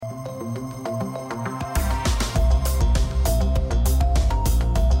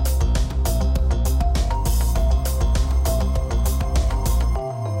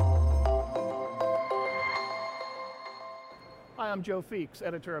I'm Joe Feeks,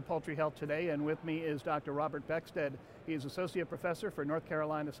 editor of Poultry Health Today, and with me is Dr. Robert Beckstead. He is Associate Professor for North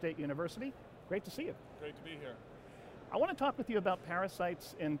Carolina State University. Great to see you. Great to be here. I want to talk with you about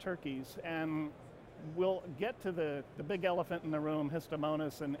parasites in turkeys, and we'll get to the big elephant in the room,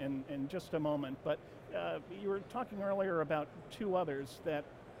 Histomonas, in just a moment. But you were talking earlier about two others that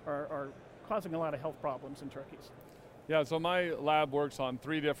are causing a lot of health problems in turkeys. Yeah, so my lab works on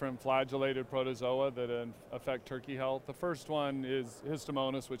 3 different flagellated protozoa that affect turkey health. The first one is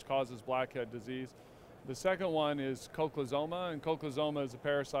Histomonas, which causes blackhead disease. The second one is Cochlosoma, and Cochlosoma is a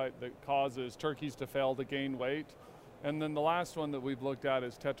parasite that causes turkeys to fail to gain weight. And then the last one that we've looked at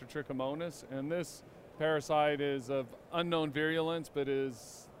is Tetratrichomonas, and this parasite is of unknown virulence, but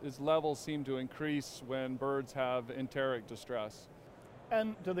its levels seem to increase when birds have enteric distress.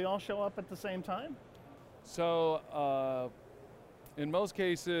 And do they all show up at the same time? So in most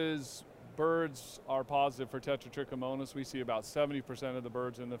cases, birds are positive for Tetratrichomonas. We see about 70% of the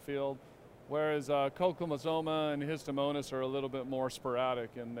birds in the field, whereas Cochlosoma and Histomonas are a little bit more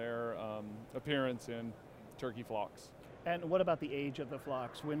sporadic in their appearance in turkey flocks. And what about the age of the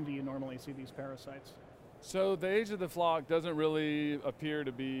flocks? When do you normally see these parasites? So the age of the flock doesn't really appear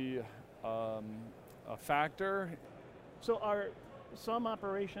to be a factor. So are some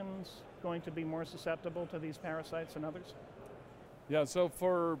operations going to be more susceptible to these parasites than others? Yeah, so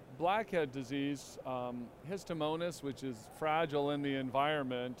for blackhead disease, Histomonas, which is fragile in the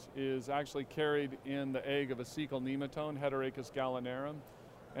environment, is actually carried in the egg of a cecal nematode, Heterachus gallinarum.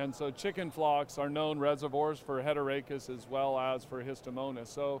 And so chicken flocks are known reservoirs for Heterachus as well as for Histomonas.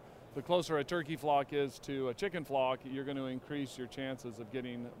 So the closer a turkey flock is to a chicken flock, you're going to increase your chances of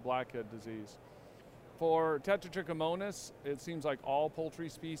getting blackhead disease. For Tetratrichomonas, it seems like all poultry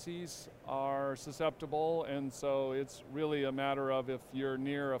species are susceptible, and so it's really a matter of if you're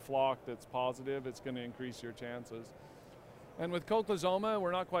near a flock that's positive, it's going to increase your chances. And with Cochlosoma,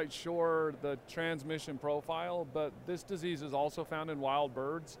 we're not quite sure the transmission profile, but this disease is also found in wild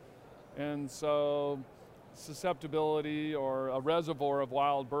birds, and so susceptibility or a reservoir of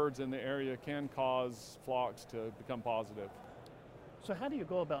wild birds in the area can cause flocks to become positive. So how do you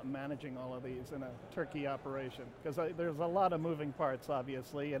go about managing all of these in a turkey operation? Because there's a lot of moving parts,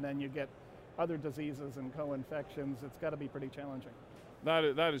 obviously, and then you get other diseases and co-infections. It's got to be pretty challenging.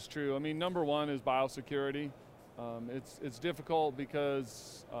 That is true. I mean, number one is biosecurity. It's difficult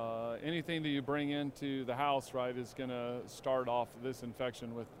because anything that you bring into the house, right, is going to start off this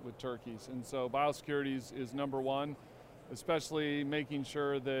infection with turkeys. And so biosecurity is number one, especially making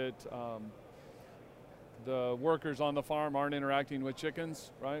sure that the workers on the farm aren't interacting with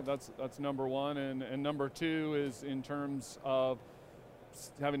chickens, right? That's number one. And number two is in terms of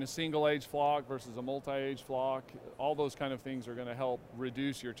having a single age flock versus a multi-age flock. All those kind of things are going to help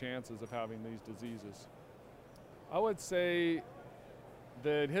reduce your chances of having these diseases. I would say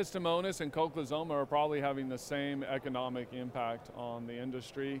that Histomonas and Cochlosoma are probably having the same economic impact on the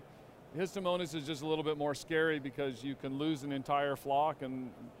industry. Histomonas is just a little bit more scary because you can lose an entire flock, and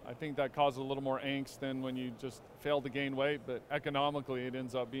I think that causes a little more angst than when you just fail to gain weight, but economically it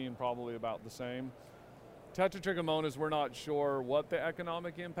ends up being probably about the same. Tetratrichomonas, we're not sure what the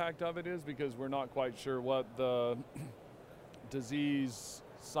economic impact of it is because we're not quite sure what the disease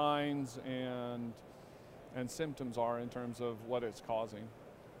signs and symptoms are in terms of what it's causing.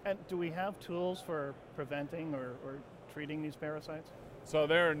 And do we have tools for preventing or treating these parasites? So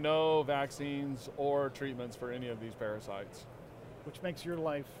there are no vaccines or treatments for any of these parasites. Which makes your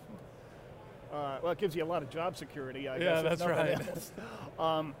life, well, it gives you a lot of job security, I guess. Yeah, that's right.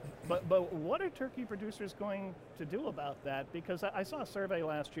 But what are turkey producers going to do about that? Because I saw a survey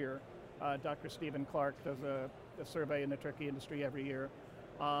last year. Dr. Stephen Clark does a survey in the turkey industry every year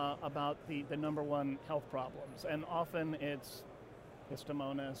about the number one health problems. And often it's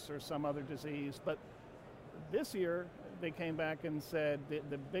Histomonas or some other disease. But this year, they came back and said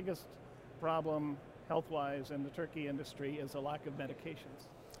the biggest problem health-wise in the turkey industry is a lack of medications.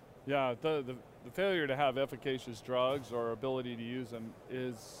 Yeah, the failure to have efficacious drugs or ability to use them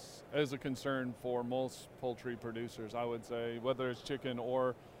is a concern for most poultry producers, I would say, whether it's chicken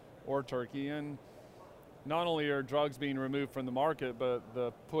or turkey. And not only are drugs being removed from the market, but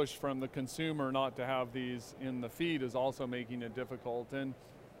the push from the consumer not to have these in the feed is also making it difficult. And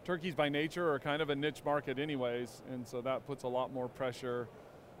turkeys by nature are kind of a niche market anyways, and so that puts a lot more pressure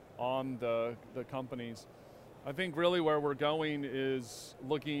on the companies. I think really where we're going is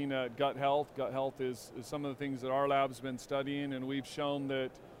looking at gut health. Gut health is some of the things that our lab's been studying, and we've shown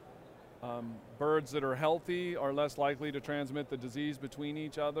that birds that are healthy are less likely to transmit the disease between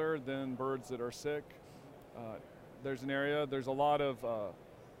each other than birds that are sick. There's a lot of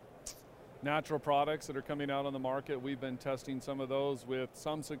natural products that are coming out on the market. We've been testing some of those with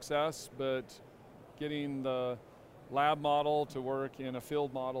some success, but getting the lab model to work in a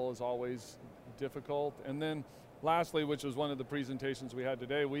field model is always difficult. And then lastly, which was one of the presentations we had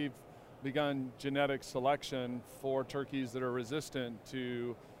today, we've begun genetic selection for turkeys that are resistant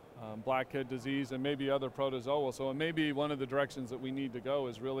to blackhead disease and maybe other protozoa. So it may be one of the directions that we need to go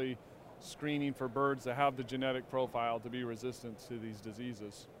is really screening for birds that have the genetic profile to be resistant to these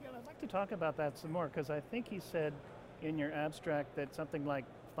diseases. Yeah, I'd like to talk about that some more, because I think you said in your abstract that something like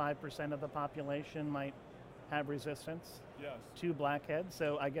 5% of the population might have resistance to blackhead.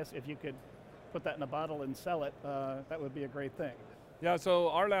 So I guess if you could put that in a bottle and sell it, that would be a great thing. Yeah, so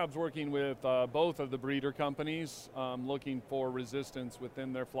our lab's working with both of the breeder companies looking for resistance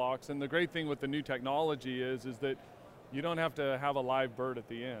within their flocks. And the great thing with the new technology is that you don't have to have a live bird at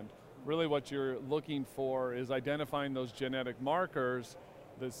the end. Really what you're looking for is identifying those genetic markers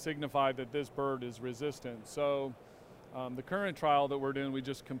that signify that this bird is resistant. So the current trial that we're doing, we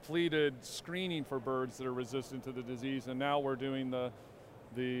just completed screening for birds that are resistant to the disease, and now we're doing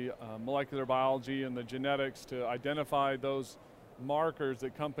the molecular biology and the genetics to identify those markers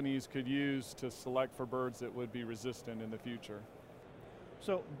that companies could use to select for birds that would be resistant in the future.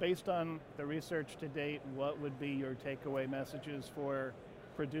 So based on the research to date, what would be your takeaway messages for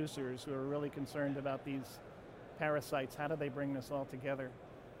producers who are really concerned about these parasites? How do they bring this all together?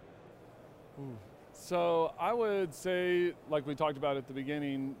 So I would say, like we talked about at the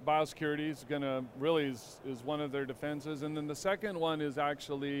beginning, biosecurity is is one of their defenses. And then the second one is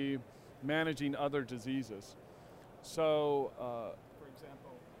actually managing other diseases. So,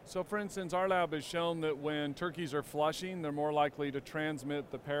 for instance, our lab has shown that when turkeys are flushing, they're more likely to transmit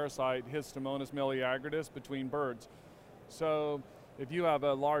the parasite Histomonas miliagradis between birds. So if you have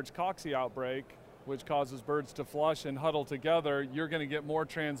a large cocci outbreak, which causes birds to flush and huddle together, you're going to get more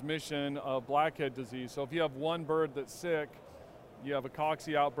transmission of blackhead disease. So if you have one bird that's sick, you have a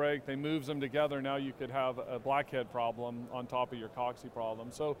cocci outbreak, they moves them together, now you could have a blackhead problem on top of your cocci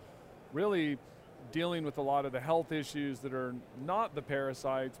problem. So really dealing with a lot of the health issues that are not the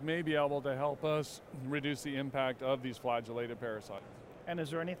parasites may be able to help us reduce the impact of these flagellated parasites. And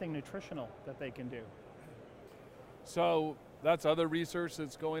is there anything nutritional that they can do? So that's other research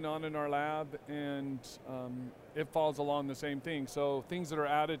that's going on in our lab, and it falls along the same thing. So things that are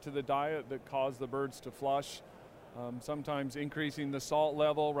added to the diet that cause the birds to flush, sometimes increasing the salt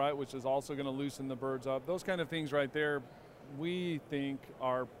level, right, which is also going to loosen the birds up. Those kind of things right there, we think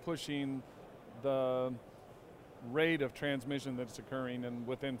are pushing the rate of transmission that's occurring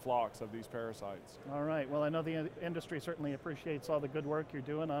within flocks of these parasites. All right, well, I know the industry certainly appreciates all the good work you're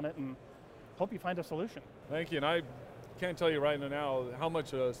doing on it, and hope you find a solution. Thank you, and I can't tell you right now how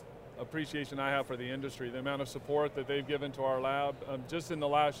much appreciation I have for the industry, the amount of support that they've given to our lab. Just in the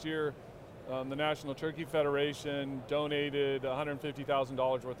last year, the National Turkey Federation donated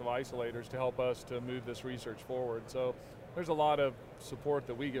 $150,000 worth of isolators to help us to move this research forward. So there's a lot of support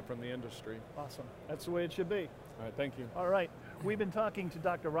that we get from the industry. Awesome. That's the way it should be. All right, thank you. All right, we've been talking to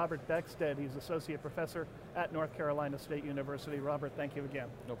Dr. Robert Beckstead. He's Associate Professor at North Carolina State University. Robert, thank you again.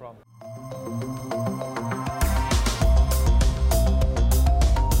 No problem.